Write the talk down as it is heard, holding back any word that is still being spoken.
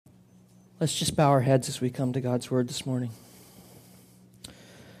Let's just bow our heads as we come to God's word this morning.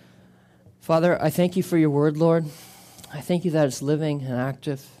 Father, I thank you for your word, Lord. I thank you that it's living and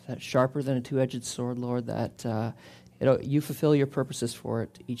active, that it's sharper than a two-edged sword, Lord, that you fulfill your purposes for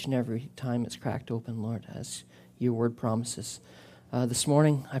it each and every time it's cracked open, Lord, as your word promises. This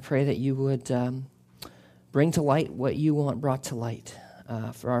morning, I pray that you would bring to light what you want brought to light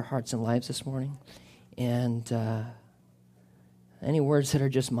for our hearts and lives this morning. And any words that are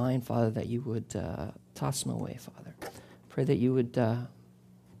just mine, Father, that you would toss them away, Father. Pray that you would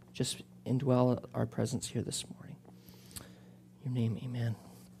just indwell our presence here this morning. In your name, amen.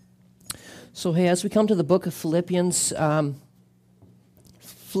 So, hey, as we come to the book of Philippians,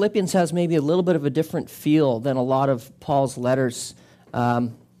 Philippians has maybe a little bit of a different feel than a lot of Paul's letters.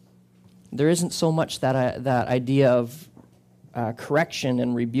 There isn't so much that idea of correction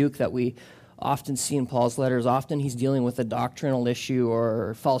and rebuke that we often see in Paul's letters. Often he's dealing with a doctrinal issue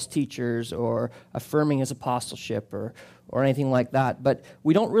or false teachers or affirming his apostleship or anything like that. But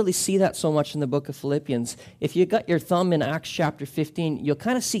we don't really see that so much in the book of Philippians. If you got your thumb in Acts chapter 15, you'll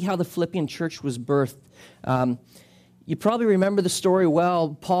kind of see how the Philippian church was birthed. You probably remember the story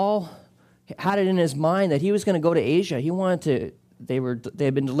well. Paul had it in his mind that he was going to go to Asia. He wanted to. They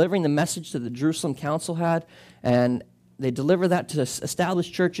had been delivering the message that the Jerusalem Council had, and they delivered that to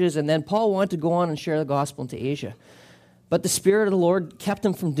established churches, and then Paul wanted to go on and share the gospel into Asia. But the Spirit of the Lord kept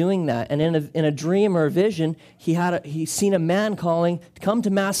him from doing that. And in a dream or a vision, he seen a man calling, "Come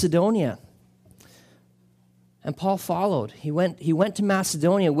to Macedonia." And Paul followed. He went to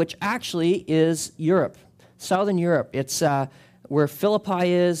Macedonia, which actually is Europe, southern Europe. It's where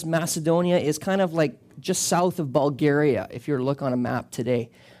Philippi is. Macedonia is kind of like just south of Bulgaria, if you were to look on a map today.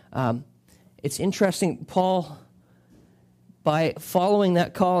 It's interesting, Paul, by following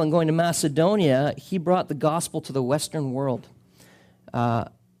that call and going to Macedonia, he brought the gospel to the Western world. The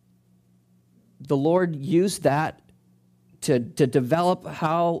Lord used that to develop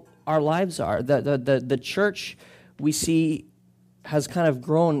how our lives are. The church, we see, has kind of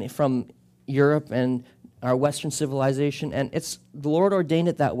grown from Europe and our Western civilization, and the Lord ordained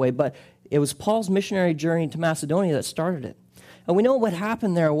it that way, but it was Paul's missionary journey to Macedonia that started it. And we know what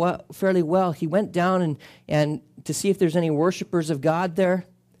happened there fairly well. He went down and to see if there's any worshipers of God there.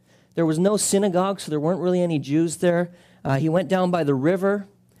 There was no synagogue, so there weren't really any Jews there. He went down by the river,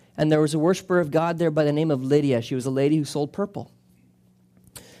 and there was a worshiper of God there by the name of Lydia. She was a lady who sold purple.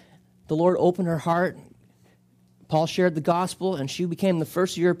 The Lord opened her heart. Paul shared the gospel, and she became the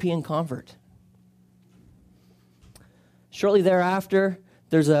first European convert. Shortly thereafter,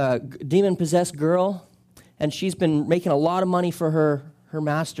 there's a demon-possessed girl, and she's been making a lot of money for her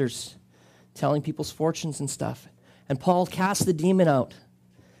masters, telling people's fortunes and stuff. And Paul cast the demon out.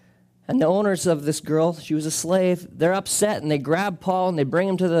 And the owners of this girl, she was a slave, they're upset, and they grab Paul, and they bring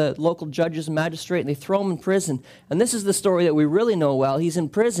him to the local judges and magistrate, and they throw him in prison. And this is the story that we really know well. He's in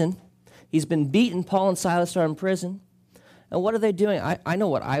prison. He's been beaten. Paul and Silas are in prison. And what are they doing? I know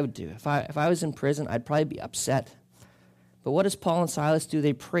what I would do. If I was in prison, I'd probably be upset. But what does Paul and Silas do?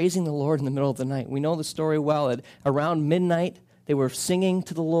 They're praising the Lord in the middle of the night. We know the story well. Around midnight, they were singing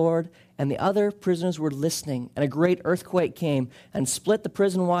to the Lord, and the other prisoners were listening. And a great earthquake came and split the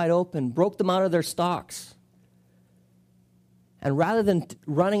prison wide open, broke them out of their stocks. And rather than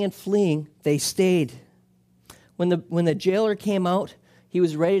running and fleeing, they stayed. When the jailer came out, he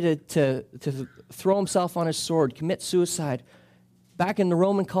was ready to throw himself on his sword, commit suicide. Back in the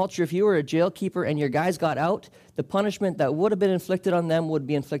Roman culture, if you were a jailkeeper and your guys got out, the punishment that would have been inflicted on them would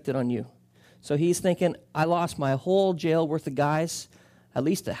be inflicted on you. So he's thinking, I lost my whole jail worth of guys. At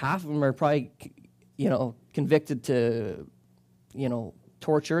least half of them are probably, convicted to,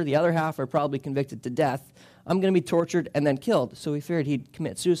 torture. The other half are probably convicted to death. I'm going to be tortured and then killed. So he feared he'd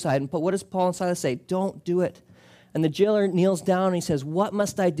commit suicide. But what does Paul and Silas say? Don't do it. And the jailer kneels down and he says, what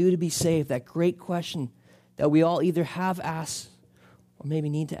must I do to be saved? That great question that we all either have asked or maybe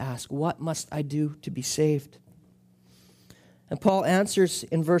need to ask. What must I do to be saved? And Paul answers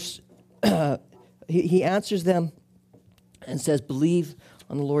in verse, he answers them and says, believe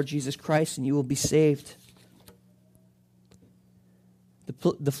on the Lord Jesus Christ and you will be saved.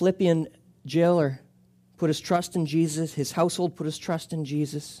 The Philippian jailer put his trust in Jesus. His household put his trust in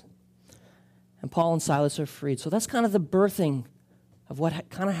Jesus. And Paul and Silas are freed. So that's kind of the birthing of what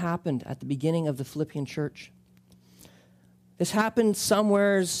kind of happened at the beginning of the Philippian church. This happened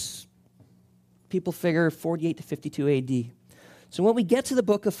somewheres, people figure, 48 to 52 AD. So when we get to the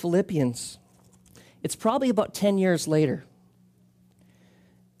book of Philippians, it's probably about 10 years later.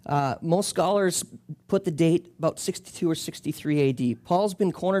 Most scholars put the date about 62 or 63 AD. Paul's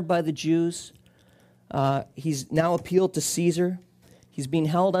been cornered by the Jews. He's now appealed to Caesar. He's being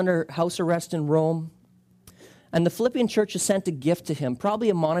held under house arrest in Rome. And the Philippian church has sent a gift to him, probably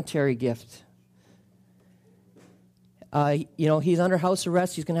a monetary gift. He's under house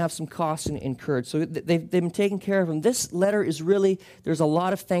arrest. He's going to have some costs incurred. So they've been taking care of him. This letter is really, there's a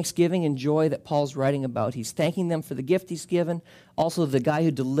lot of thanksgiving and joy that Paul's writing about. He's thanking them for the gift he's given. Also, the guy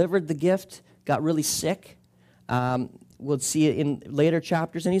who delivered the gift got really sick. We'll see it in later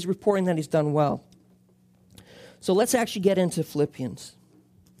chapters. And he's reporting that he's done well. So let's actually get into Philippians.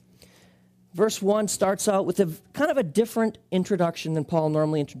 Verse 1 starts out with a kind of a different introduction than Paul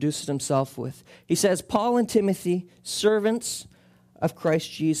normally introduces himself with. He says, Paul and Timothy, servants of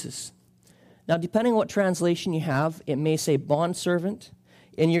Christ Jesus. Now, depending on what translation you have, it may say bondservant.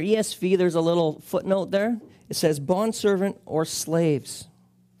 In your ESV, there's a little footnote there. It says bondservant or slaves.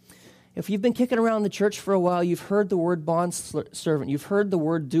 If you've been kicking around the church for a while, you've heard the word bondservant. You've heard the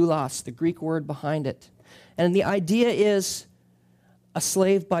word doulos, the Greek word behind it. And the idea is a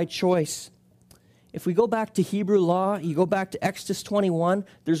slave by choice. If we go back to Hebrew law, you go back to Exodus 21,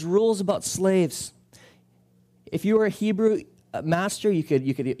 there's rules about slaves. If you were a Hebrew master, you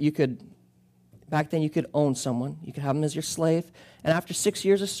could back then you could own someone. You could have them as your slave. And after 6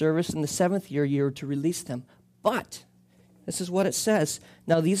 years of service, in the 7th year, you were to release them. But this is what it says.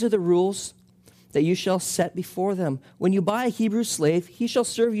 Now these are the rules that you shall set before them. When you buy a Hebrew slave, he shall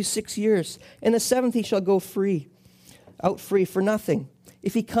serve you 6 years. In the 7th he shall go out free for nothing.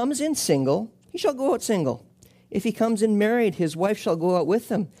 If he comes in single, he shall go out single. If he comes in married, his wife shall go out with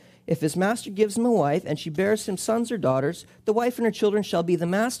him. If his master gives him a wife, and she bears him sons or daughters, the wife and her children shall be the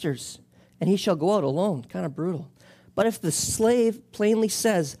master's, and he shall go out alone. Kind of brutal. But if the slave plainly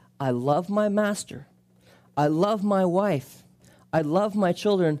says, I love my master, I love my wife, I love my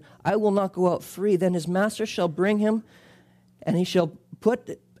children, I will not go out free, then his master shall bring him, and he shall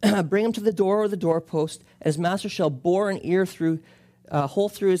bring him to the door or the doorpost, and his master shall bore an hole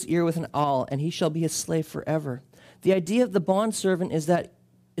through his ear with an awl, and he shall be his slave forever. The idea of the bondservant is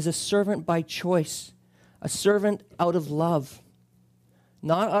a servant by choice, a servant out of love,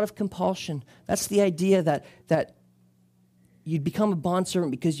 not out of compulsion. That's the idea that you'd become a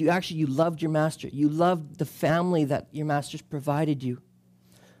bondservant because you loved your master. You loved the family that your master's provided you.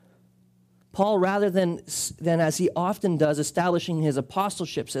 Paul, rather than as he often does, establishing his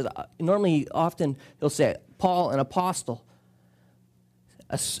apostleship, says, normally often he'll say, Paul, an apostle,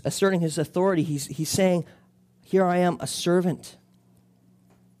 asserting his authority. He's saying, here I am, a servant.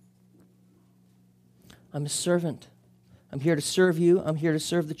 I'm a servant. I'm here to serve you. I'm here to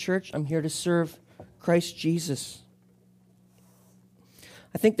serve the church. I'm here to serve Christ Jesus.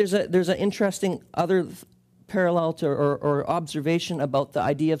 I think there's an interesting other parallel to or observation about the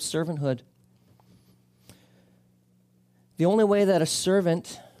idea of servanthood. The only way that a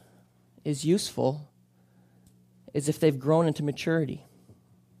servant is useful is if they've grown into maturity.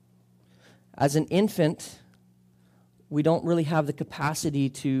 As an infant, we don't really have the capacity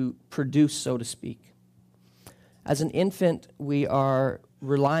to produce, so to speak. As an infant, we are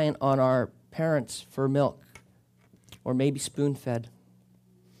reliant on our parents for milk, or maybe spoon-fed,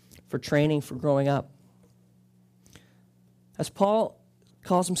 for training, for growing up. As Paul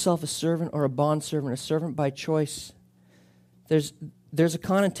calls himself a servant or a bondservant, a servant by choice, there's a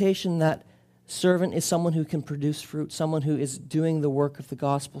connotation that servant is someone who can produce fruit, someone who is doing the work of the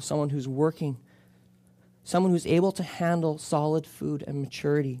gospel, someone who's working, someone who's able to handle solid food and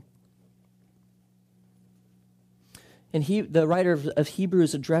maturity. And the writer of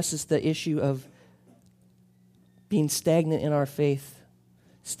Hebrews addresses the issue of being stagnant in our faith,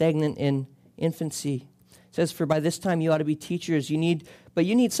 stagnant in infancy. It says, for by this time you ought to be teachers. You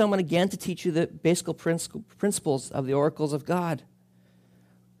need someone again to teach you the basic principles of the oracles of God.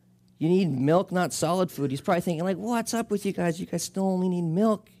 You need milk, not solid food. He's probably thinking, like, what's up with you guys? You guys still only need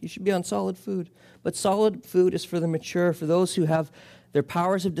milk. You should be on solid food. But solid food is for the mature, for those who have their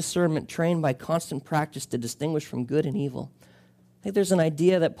powers of discernment trained by constant practice to distinguish from good and evil. I think there's an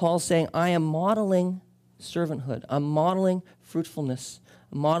idea that Paul's saying, I am modeling servanthood. I'm modeling fruitfulness.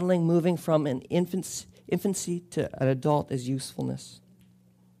 I'm modeling moving from an infancy to an adult as usefulness.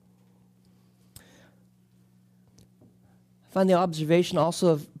 I find the observation also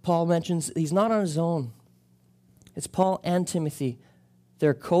of Paul mentions he's not on his own. It's Paul and Timothy.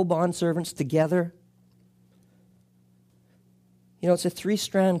 They're co-bond servants together. You know, it's a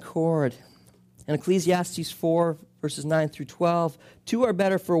 3-strand cord. In Ecclesiastes 4, verses 9 through 12, 2 are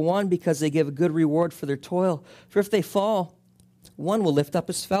better for one because they give a good reward for their toil. For if they fall, one will lift up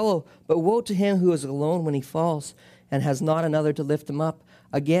his fellow. But woe to him who is alone when he falls and has not another to lift him up.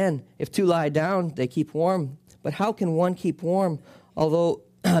 Again, if 2 lie down, they keep warm. But how can one keep warm, although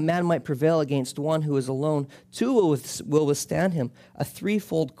a man might prevail against one who is alone, two will withstand him. A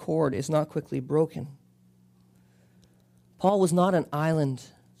threefold cord is not quickly broken. Paul was not an island.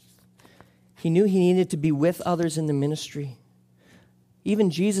 He knew he needed to be with others in the ministry. Even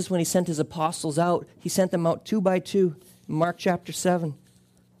Jesus, when he sent his apostles out, he sent them out 2 by 2. Mark chapter 7.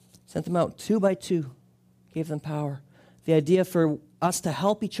 Sent them out 2 by 2. Gave them power. The idea for us to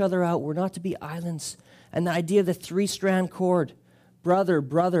help each other out, we're not to be islands. And the idea of the three-strand cord,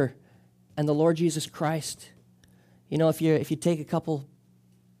 brother, and the Lord Jesus Christ. You know, if you take a couple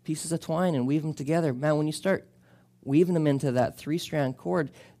pieces of twine and weave them together, man, when you start weaving them into that three-strand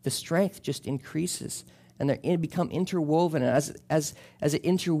cord, the strength just increases, and they become interwoven. And as it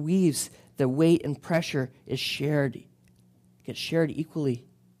interweaves, the weight and pressure is gets shared equally.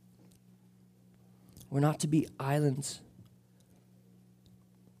 We're not to be islands.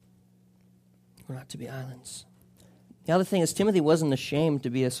 We're not to be islands. The other thing is, Timothy wasn't ashamed to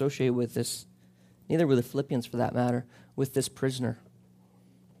be associated with this, neither were the Philippians for that matter, with this prisoner.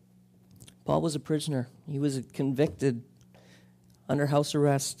 Paul was a prisoner. He was convicted under house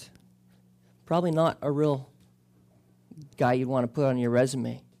arrest. Probably not a real guy you'd want to put on your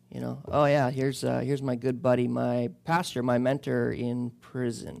resume. You know, oh yeah, here's my good buddy, my pastor, my mentor in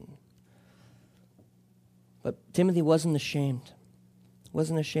prison. But Timothy wasn't ashamed.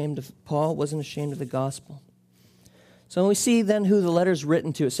 Wasn't ashamed of Paul, wasn't ashamed of the gospel. So we see then who the letter is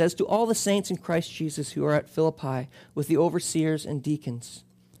written to. It says, to all the saints in Christ Jesus who are at Philippi with the overseers and deacons.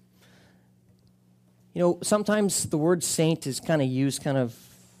 You know, sometimes the word saint is kind of used kind of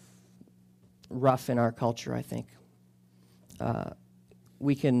rough in our culture, I think.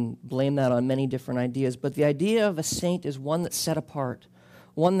 We can blame that on many different ideas, but the idea of a saint is one that's set apart,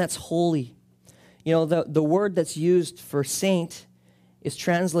 one that's holy. You know, the word that's used for saint is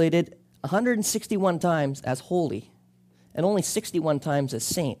translated 161 times as holy and only 61 times as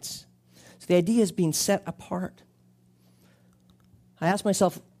saints. So the idea is being set apart. I ask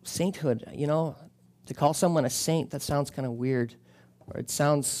myself, sainthood, you know, to call someone a saint, that sounds kind of weird, or it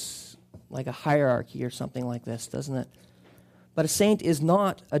sounds like a hierarchy or something like this, doesn't it? But a saint is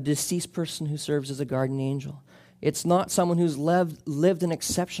not a deceased person who serves as a guardian angel. It's not someone who's lived an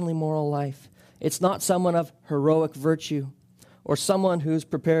exceptionally moral life. It's not someone of heroic virtue, or someone who's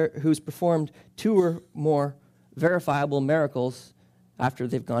performed 2 or more verifiable miracles after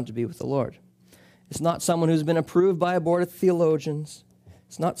they've gone to be with the Lord. It's not someone who's been approved by a board of theologians.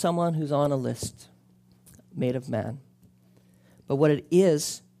 It's not someone who's on a list made of man. But what it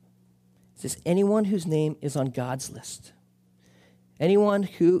is anyone whose name is on God's list. Anyone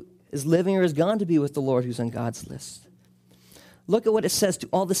who is living or has gone to be with the Lord who's on God's list. Look at what it says to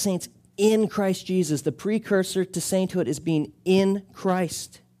all the saints in Christ Jesus. The precursor to sainthood is being in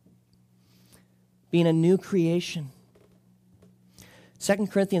Christ. Being a new creation. 2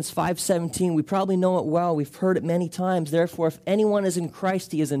 Corinthians 5:17, we probably know it well. We've heard it many times. Therefore, if anyone is in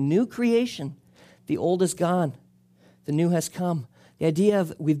Christ, he is a new creation. The old is gone. The new has come. The idea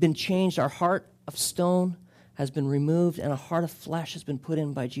of we've been changed. Our heart of stone has been removed and a heart of flesh has been put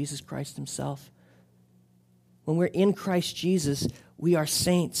in by Jesus Christ himself. When we're in Christ Jesus, we are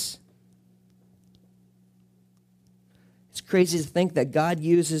saints. It's crazy to think that God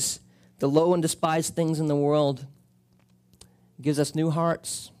uses the low and despised things in the world, gives us new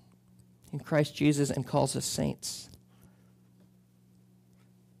hearts in Christ Jesus, and calls us saints.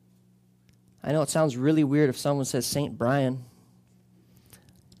 I know it sounds really weird if someone says Saint Brian.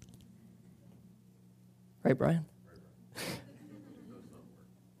 Right, Brian?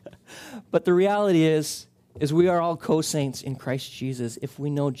 But the reality is we are all co-saints in Christ Jesus if we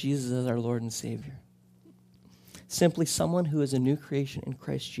know Jesus as our Lord and Savior. Simply someone who is a new creation in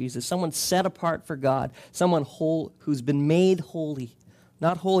Christ Jesus. Someone set apart for God. Someone who's been made holy.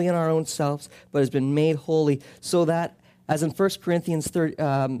 Not holy in our own selves, but has been made holy. So that, as in 1 Corinthians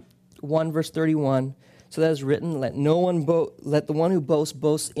 1, verse 31, so that is written, let the one who boasts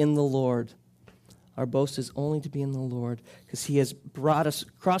boast in the Lord. Our boast is only to be in the Lord, because he has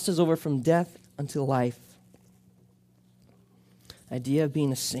crossed us over from death unto life. Idea of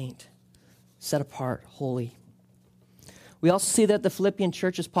being a saint, set apart, holy. We also see that the Philippian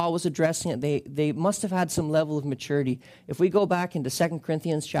church, as Paul was addressing it, they must have had some level of maturity. If we go back into 2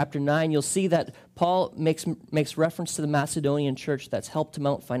 Corinthians chapter 9, you'll see that Paul makes reference to the Macedonian church that's helped him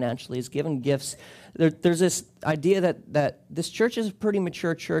out financially, has given gifts. There's this idea that this church is a pretty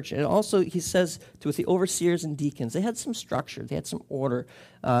mature church. And also, he says, with the overseers and deacons, they had some structure, they had some order.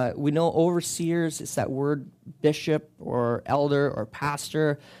 We know overseers, it's that word bishop or elder or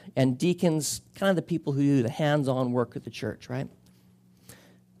pastor, and deacons, kind of the people who do the hands-on work of the church, right?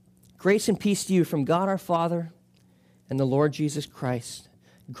 Grace and peace to you from God our Father and the Lord Jesus Christ.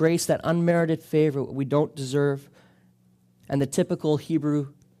 grace, that unmerited favor we don't deserve, and the typical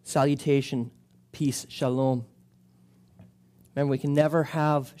Hebrew salutation, peace, shalom. Remember, we can never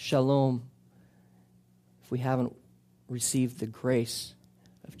have shalom if we haven't received the grace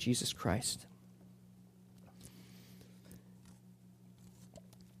of Jesus Christ.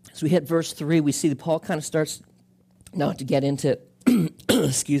 As we hit verse 3, we see that Paul kind of starts now to get into,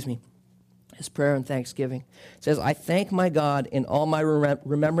 excuse me, his prayer and thanksgiving. It says, I thank my God in all my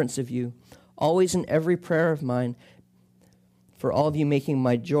remembrance of you, always in every prayer of mine, for all of you making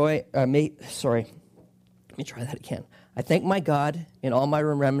my joy, let me try that again. I thank my God in all my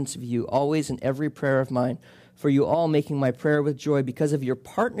remembrance of you, always in every prayer of mine, for you all making my prayer with joy because of your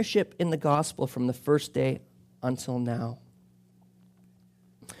partnership in the gospel from the first day until now.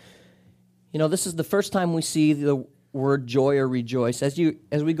 You know, this is the first time we see the word joy or rejoice. As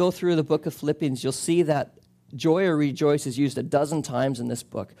we go through the book of Philippians, you'll see that joy or rejoice is used 12 times in this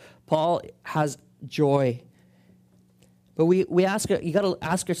book. Paul has joy. But you got to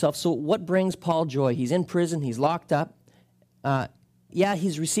ask yourself, so what brings Paul joy? He's in prison, he's locked up.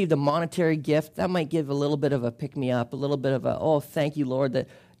 He's received a monetary gift. That might give a little bit of a pick-me-up, a little bit of oh, thank you, Lord, that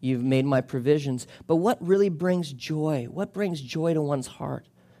you've made my provisions. But what really brings joy? What brings joy to one's heart?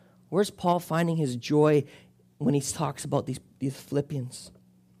 Where's Paul finding his joy when he talks about these Philippians?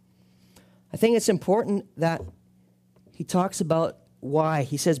 I think it's important that he talks about why.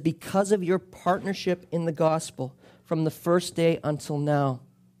 He says, because of your partnership in the gospel from the first day until now.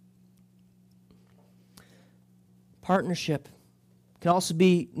 Partnership can also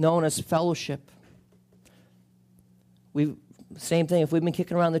be known as fellowship. Same thing, if we've been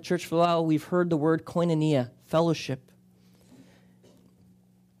kicking around the church for a while, we've heard the word koinonia, fellowship.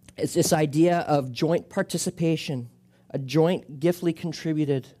 It's this idea of joint participation, a joint giftly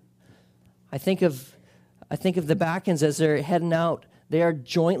contributed. I think of the Backens as they're heading out. They are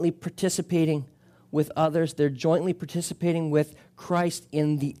jointly participating with others. They're jointly participating with Christ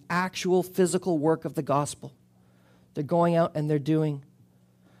in the actual physical work of the gospel. They're going out and they're doing.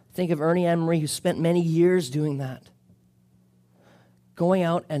 Think of Ernie and Marie, who spent many years doing that. Going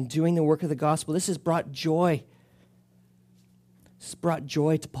out and doing the work of the gospel. This has brought joy. This has brought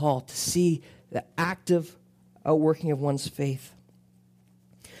joy to Paul to see the active outworking of one's faith.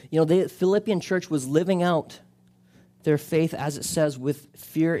 You know, the Philippian church was living out their faith, as it says, with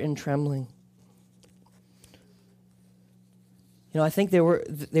fear and trembling. You know, I think they were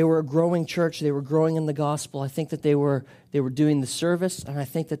a growing church. They were growing in the gospel. I think that they were doing the service, and I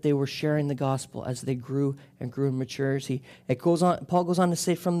think that they were sharing the gospel as they grew and grew in maturity. Paul goes on to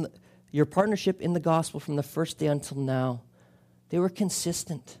say, from your partnership in the gospel from the first day until now, they were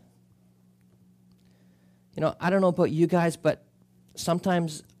consistent. You know, I don't know about you guys, but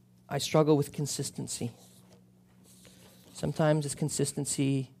sometimes I struggle with consistency. Sometimes it's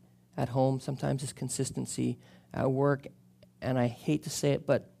consistency at home. Sometimes it's consistency at work. And I hate to say it,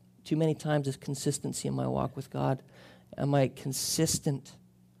 but too many times it's consistency in my walk with God. Am I consistent?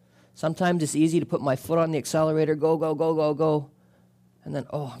 Sometimes it's easy to put my foot on the accelerator, go, go, go, go, go. And then,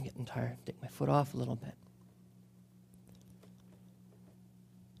 I'm getting tired. Take my foot off a little bit.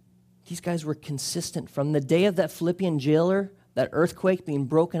 These guys were consistent. From the day of that Philippian jailer, that earthquake being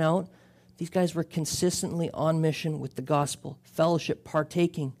broken out, these guys were consistently on mission with the gospel, fellowship,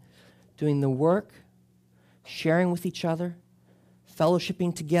 partaking, doing the work, sharing with each other,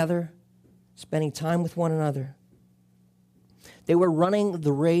 fellowshipping together, spending time with one another. They were running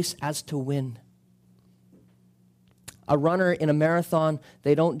the race as to win. A runner in a marathon,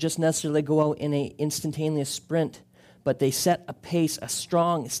 they don't just necessarily go out in an instantaneous sprint, but they set a pace, a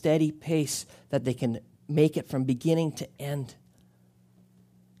strong, steady pace that they can make it from beginning to end,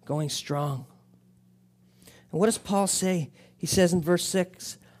 going strong. And what does Paul say? He says in verse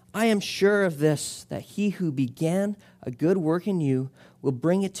 6, I am sure of this, that he who began a good work in you will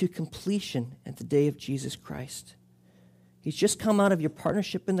bring it to completion at the day of Jesus Christ. He's just come out of your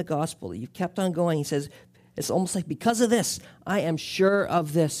partnership in the gospel that you've kept on going. He says, it's almost like because of this, I am sure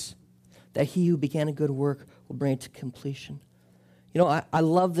of this, that he who began a good work will bring it to completion. You know, I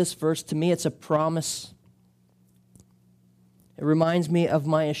love this verse. To me, it's a promise. It reminds me of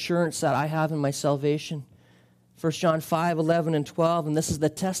my assurance that I have in my salvation. 1 John 5, 11, and 12, and this is the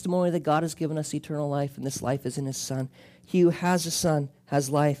testimony that God has given us eternal life, and this life is in his Son. He who has the Son has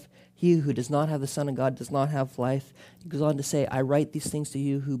life. He who does not have the Son of God does not have life. He goes on to say, I write these things to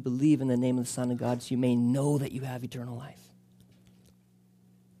you who believe in the name of the Son of God, so you may know that you have eternal life.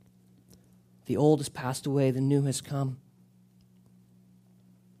 The old has passed away, the new has come.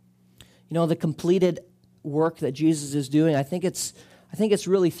 You know, the completed work that Jesus is doing, I think it's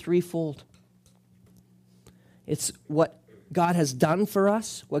really threefold. It's what God has done for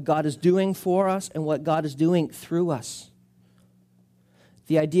us, what God is doing for us, and what God is doing through us.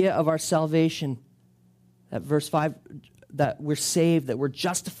 The idea of our salvation, that verse 5, that we're saved, that we're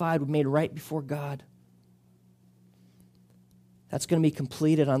justified, we're made right before God. That's going to be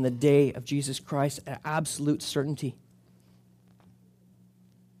completed on the day of Jesus Christ, an absolute certainty.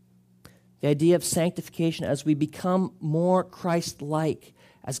 The idea of sanctification as we become more Christ-like,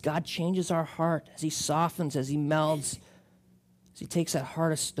 as God changes our heart, as he softens, as he melds, as he takes that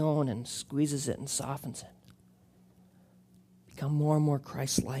heart of stone and squeezes it and softens it. Become more and more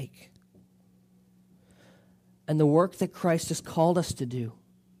Christ-like. And the work that Christ has called us to do,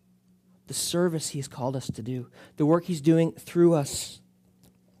 the service he's called us to do, the work he's doing through us.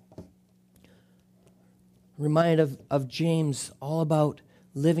 Reminded of James, all about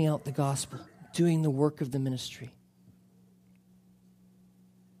living out the gospel, doing the work of the ministry.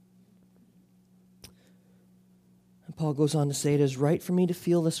 And Paul goes on to say, it is right for me to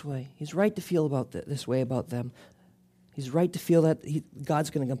feel this way. He's right to feel about this way about them. He's right to feel that God's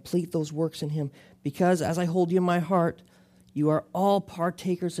going to complete those works in him, because as I hold you in my heart, you are all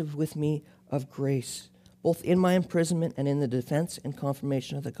partakers with me of grace, both in my imprisonment and in the defense and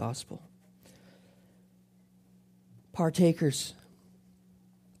confirmation of the gospel. Partakers.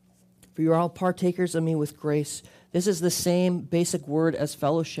 For you are all partakers of me with grace. This is the same basic word as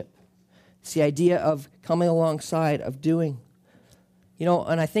fellowship. It's the idea of coming alongside, of doing. You know,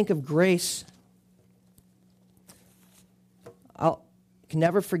 and I think of grace, I can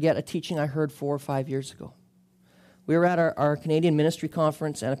never forget a teaching I heard 4 or 5 years ago. We were at our Canadian ministry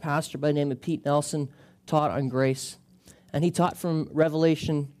conference, and a pastor by the name of Pete Nelson taught on grace. And he taught from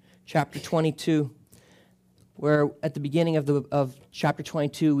Revelation chapter 22, where at the beginning of chapter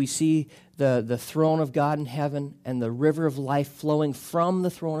 22, we see the throne of God in heaven and the river of life flowing from the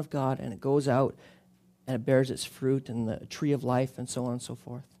throne of God, and it goes out and it bears its fruit, and the tree of life, and so on and so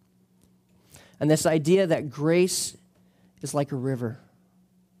forth. And this idea that grace is like a river.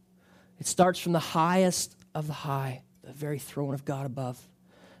 It starts from the highest of the high, the very throne of God above,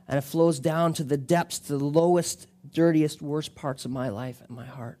 and it flows down to the depths, to the lowest, dirtiest, worst parts of my life and my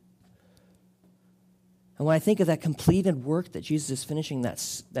heart. And when I think of that completed work that Jesus is finishing,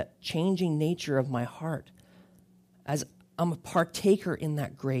 that changing nature of my heart, as I'm a partaker in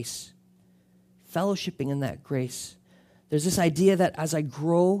that grace, fellowshipping in that grace, there's this idea that as I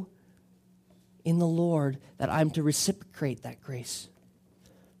grow in the Lord, that I'm to reciprocate that grace.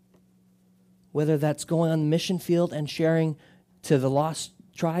 Whether that's going on the mission field and sharing to the lost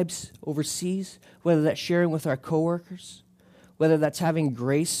tribes overseas, whether that's sharing with our coworkers, whether that's having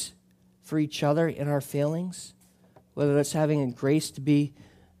grace for each other in our failings, whether that's having a grace to be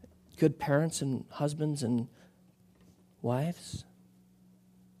good parents and husbands and wives.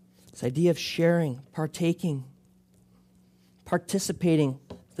 This idea of sharing, partaking, participating,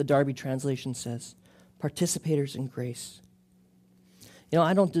 the Darby translation says, participators in grace. You know,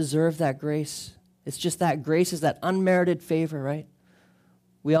 I don't deserve that grace. It's just that grace is that unmerited favor, right?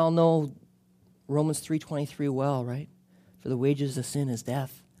 We all know Romans 3:23 well, right? For the wages of sin is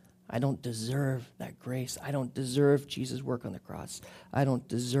death. I don't deserve that grace. I don't deserve Jesus' work on the cross. I don't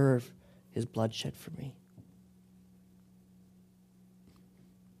deserve his blood shed for me.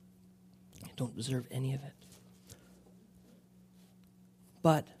 I don't deserve any of it.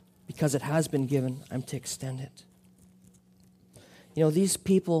 But because it has been given, I'm to extend it. You know, these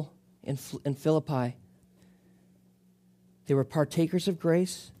people in Philippi, they were partakers of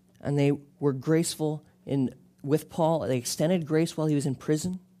grace, and they were graceful with Paul. They extended grace while he was in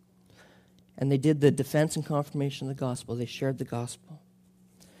prison. And they did the defense and confirmation of the gospel. They shared the gospel.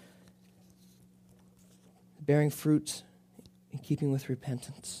 Bearing fruit in keeping with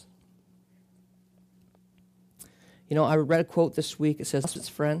repentance. You know, I read a quote this week. It says, its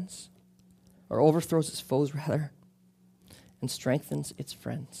friends, or overthrows its foes rather, and strengthens its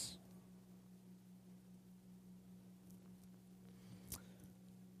friends.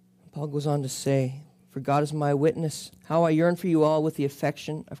 Paul goes on to say, for God is my witness, how I yearn for you all with the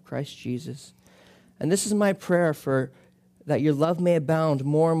affection of Christ Jesus. And this is my prayer, for that your love may abound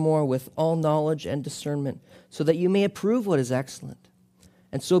more and more with all knowledge and discernment, so that you may approve what is excellent,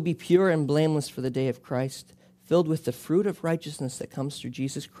 and so be pure and blameless for the day of Christ, filled with the fruit of righteousness that comes through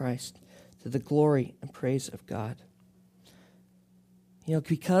Jesus Christ, to the glory and praise of God. You know,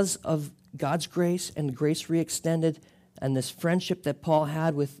 because of God's grace and grace re-extended, and this friendship that Paul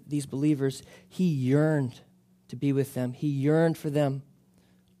had with these believers, he yearned to be with them. He yearned for them.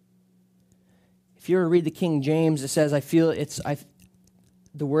 If you ever read the King James, it says,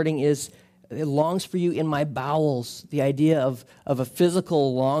 the wording is, it longs for you in my bowels. The idea of a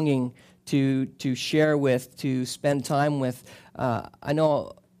physical longing to share with, to spend time with. I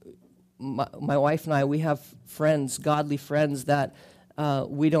know my wife and I, we have friends, godly friends that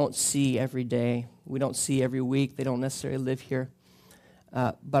we don't see every day. We don't see every week. They don't necessarily live here.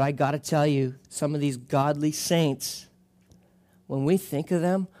 But I got to tell you, some of these godly saints, when we think of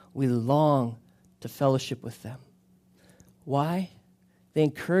them, we long to fellowship with them. Why? They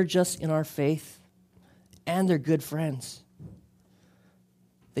encourage us in our faith, and they're good friends.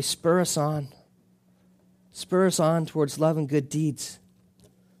 They spur us on towards love and good deeds.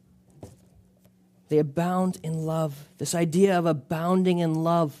 They abound in love. This idea of abounding in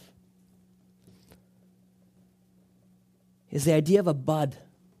love is the idea of a bud,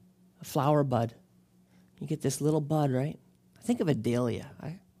 a flower bud. You get this little bud, right? I think of a dahlia.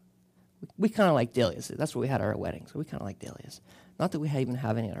 We kind of like dahlias. That's what we had at our wedding, so we kind of like dahlias. Not that we even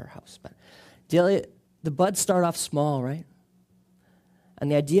have any at our house, but dahlia, the buds start off small, right?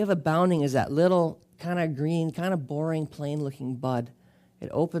 And the idea of abounding is that little kind of green, kind of boring, plain-looking bud. It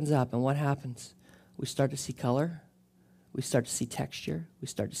opens up, and what happens? We start to see color. We start to see texture. We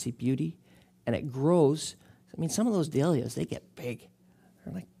start to see beauty, and it grows. I mean, some of those dahlias, they get big.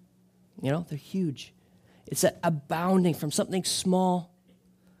 They're like, they're huge. It's that abounding from something small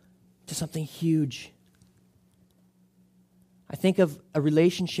to something huge. I think of a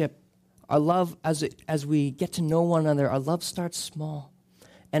relationship, our love, as we get to know one another, our love starts small,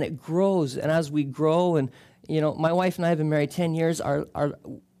 and it grows. And as we grow, and, my wife and I have been married 10 years,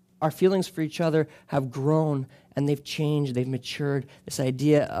 our feelings for each other have grown, and they've changed, they've matured. This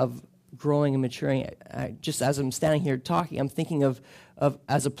idea of growing and maturing, just as I'm standing here talking, I'm thinking of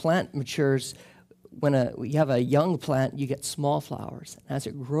as a plant matures, when you have a young plant, you get small flowers. And as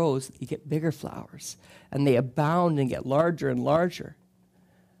it grows, you get bigger flowers. And they abound and get larger and larger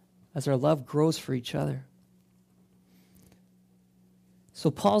as our love grows for each other.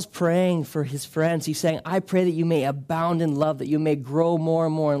 So Paul's praying for his friends. He's saying, I pray that you may abound in love, that you may grow more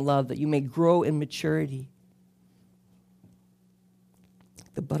and more in love, that you may grow in maturity.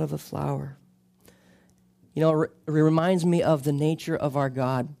 The bud of a flower. It reminds me of the nature of our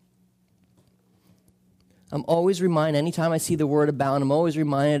God. I'm always reminded, anytime I see the word abound, I'm always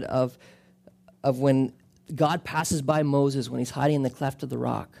reminded of when God passes by Moses when he's hiding in the cleft of the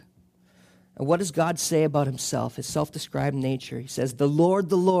rock. And what does God say about himself, his self-described nature? He says, the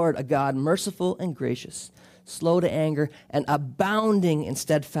Lord, a God merciful and gracious, slow to anger, and abounding in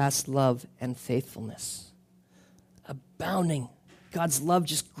steadfast love and faithfulness. Abounding. God's love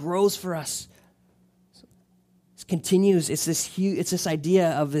just grows for us. It continues. It's this idea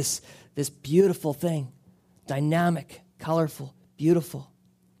of this beautiful thing. Dynamic, colorful, beautiful.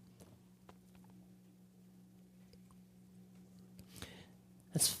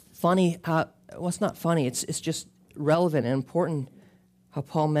 It's funny it's not funny, it's just relevant and important how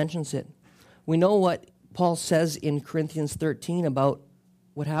Paul mentions it. We know what Paul says in Corinthians 13 about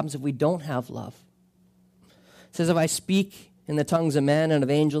what happens if we don't have love. It says, if I speak in the tongues of men and of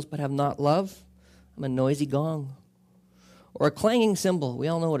angels but have not love, I'm a noisy gong. Or a clanging cymbal. We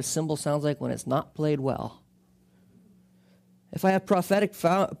all know what a cymbal sounds like when it's not played well. If I have prophetic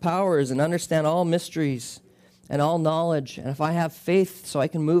powers and understand all mysteries and all knowledge, and if I have faith so I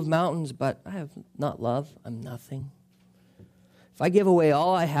can move mountains, but I have not love, I'm nothing. If I give away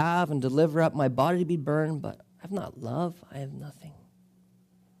all I have and deliver up my body to be burned, but I have not love, I have nothing.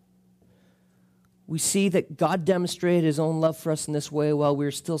 We see that God demonstrated his own love for us in this way. While we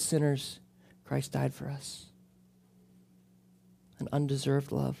were still sinners, Christ died for us. An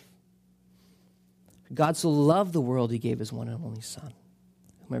undeserved love. God so loved the world, he gave his one and only Son.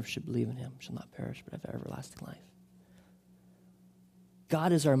 Whomever should believe in him shall not perish, but have everlasting life.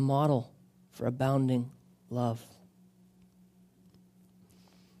 God is our model for abounding love.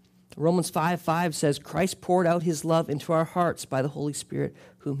 Romans 5:5 says, Christ poured out his love into our hearts by the Holy Spirit,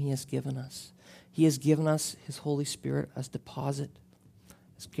 whom he has given us. He has given us his Holy Spirit as deposit,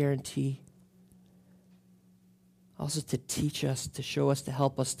 as guarantee. Also to teach us, to show us, to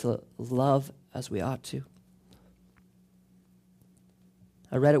help us to love as we ought to.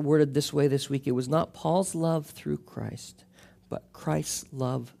 I read it worded this way this week. It was not Paul's love through Christ, but Christ's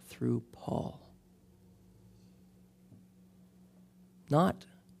love through Paul. Not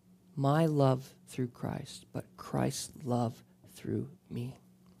my love through Christ, but Christ's love through me.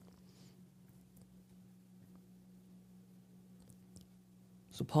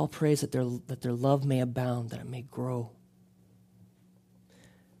 So Paul prays that their love may abound, that it may grow.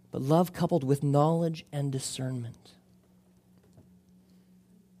 But love coupled with knowledge and discernment.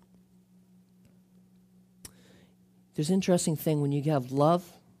 There's an interesting thing when you have love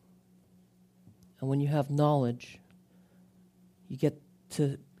and when you have knowledge, you get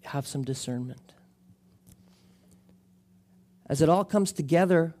to have some discernment. As it all comes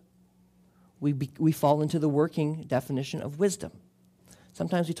together, we fall into the working definition of wisdom.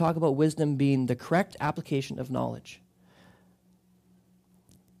 Sometimes we talk about wisdom being the correct application of knowledge.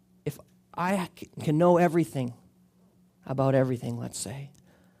 If I can know everything about everything, let's say,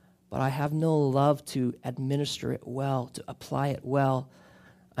 but I have no love to administer it well, to apply it well,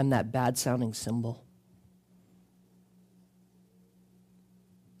 I'm that bad-sounding cymbal.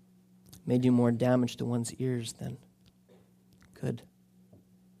 May do more damage to one's ears than good.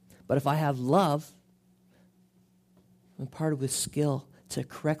 But if I have love, I'm imparted with skill to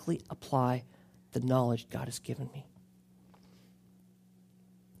correctly apply the knowledge God has given me.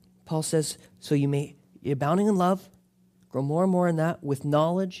 Paul says, so you may, abounding in love, grow more and more in that with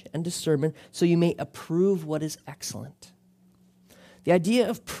knowledge and discernment, so you may approve what is excellent. The idea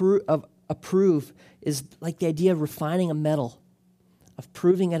of approve is like the idea of refining a metal, of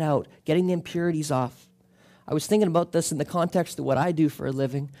proving it out, getting the impurities off. I was thinking about this in the context of what I do for a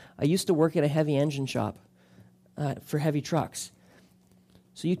living. I used to work at a heavy engine shop for heavy trucks.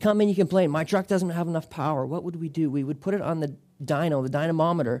 So you'd come in, you complain, my truck doesn't have enough power. What would we do? We would put it on the dyno, the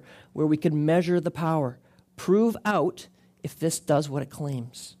dynamometer, where we could measure the power, prove out if this does what it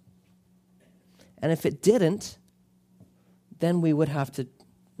claims. And if it didn't, then we would have to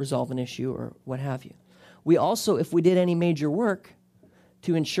resolve an issue or what have you. We also, if we did any major work,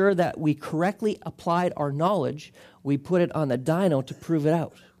 to ensure that we correctly applied our knowledge, we put it on the dyno to prove it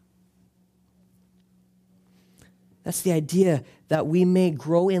out. That's the idea, that we may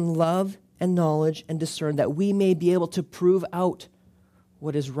grow in love and knowledge and discern, that we may be able to prove out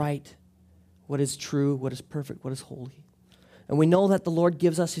what is right, what is true, what is perfect, what is holy. And we know that the Lord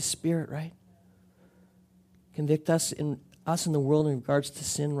gives us His Spirit, right? Convict us in the world in regards to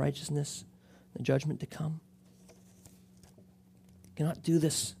sin, righteousness, the judgment to come. We cannot do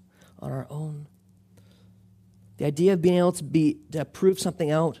this on our own. The idea of being able to prove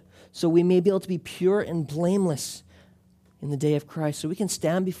something out so we may be able to be pure and blameless in the day of Christ, so we can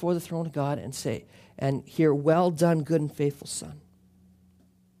stand before the throne of God and say, and hear, well done, good and faithful son.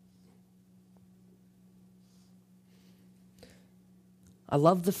 I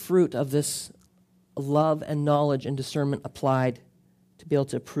love the fruit of this love and knowledge and discernment applied to be able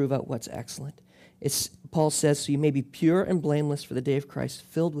to prove out what's excellent. Paul says, so you may be pure and blameless for the day of Christ,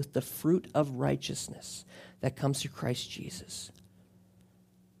 filled with the fruit of righteousness that comes through Christ Jesus.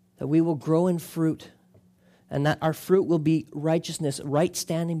 That we will grow in fruit, and that our fruit will be righteousness, right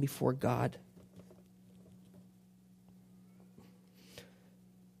standing before God.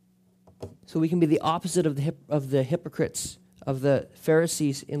 So we can be the opposite of the hypocrites, of the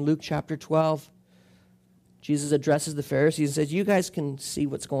Pharisees in Luke chapter 12. Jesus addresses the Pharisees and says, you guys can see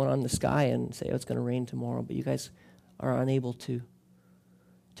what's going on in the sky and say, oh, it's going to rain tomorrow, but you guys are unable to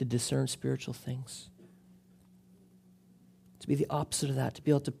discern spiritual things. To be the opposite of that, to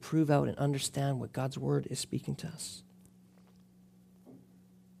be able to prove out and understand what God's word is speaking to us.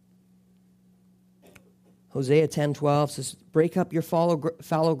 Hosea 10:12 says, break up your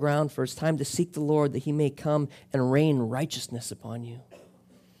fallow ground, for it's time to seek the Lord, that He may come and rain righteousness upon you.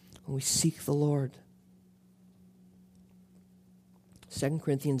 When we seek the Lord. 2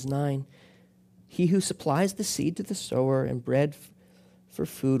 Corinthians 9, He who supplies the seed to the sower and bread for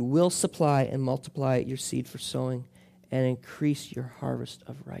food will supply and multiply your seed for sowing and increase your harvest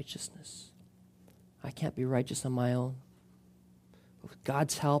of righteousness. I can't be righteous on my own. But with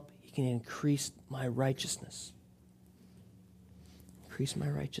God's help, He can increase my righteousness. Increase my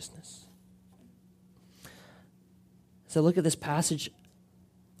righteousness. As I look at this passage,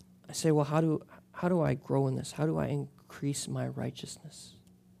 I say, well, how do I grow in this? How do I increase my righteousness?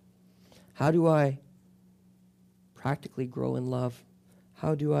 How do I practically grow in love?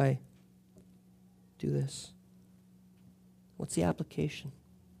 How do I do this? What's the application?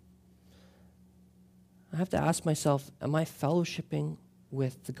 I have to ask myself, am I fellowshipping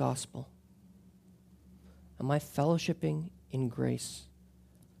with the gospel? Am I fellowshipping in grace?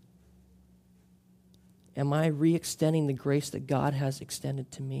 Am I re-extending the grace that God has extended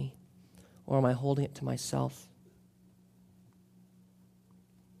to me? Or am I holding it to myself?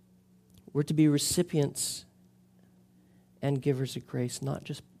 We're to be recipients and givers of grace, not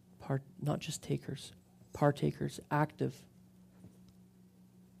just takers, partakers, active.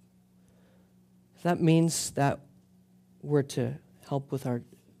 If that means that we're to help with our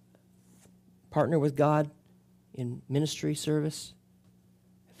partner with God in ministry service,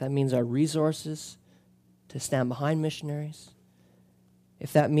 if that means our resources to stand behind missionaries,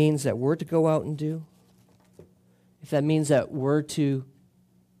 if that means that we're to go out and do, if that means that we're to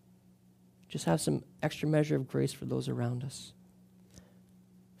just have some extra measure of grace for those around us.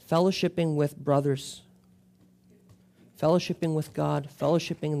 fellowshipping with brothers, fellowshipping with God,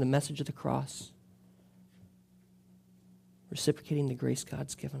 fellowshipping in the message of the cross, reciprocating the grace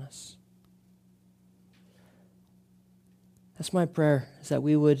God's given us. That's my prayer, is that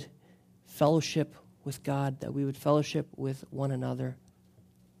we would fellowship with God, that we would fellowship with one another,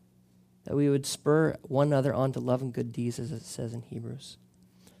 that we would spur one another on to love and good deeds, as it says in Hebrews,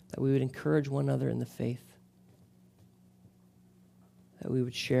 that we would encourage one another in the faith, that we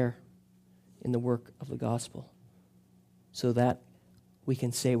would share in the work of the gospel, so that we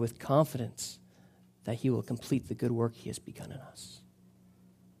can say with confidence that he will complete the good work he has begun in us.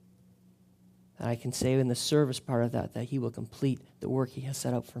 That I can say in the service part of that he will complete the work he has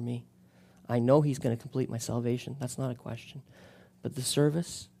set out for me. I know he's going to complete my salvation. That's not a question. But the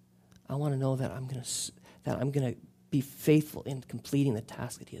service, I want to know that I'm going to be faithful in completing the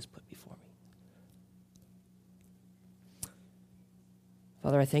task that he has put before me.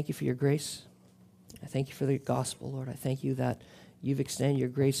 Father, I thank you for your grace. I thank you for the gospel, Lord. I thank you that you've extended your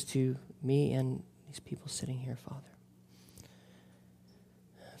grace to me and these people sitting here, Father.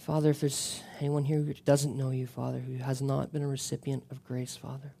 Father, if there's anyone here who doesn't know you, Father, who has not been a recipient of grace,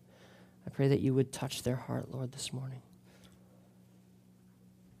 Father, I pray that you would touch their heart, Lord, this morning.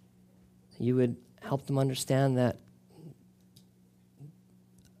 You would help them understand that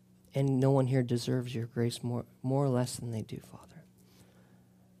and no one here deserves your grace more or less than they do, Father.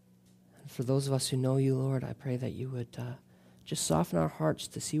 And for those of us who know you, Lord, I pray that you would just soften our hearts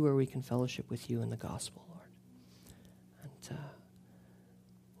to see where we can fellowship with you in the gospel, Lord. And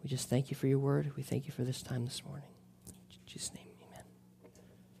we just thank you for your word. We thank you for this time this morning. In Jesus' name.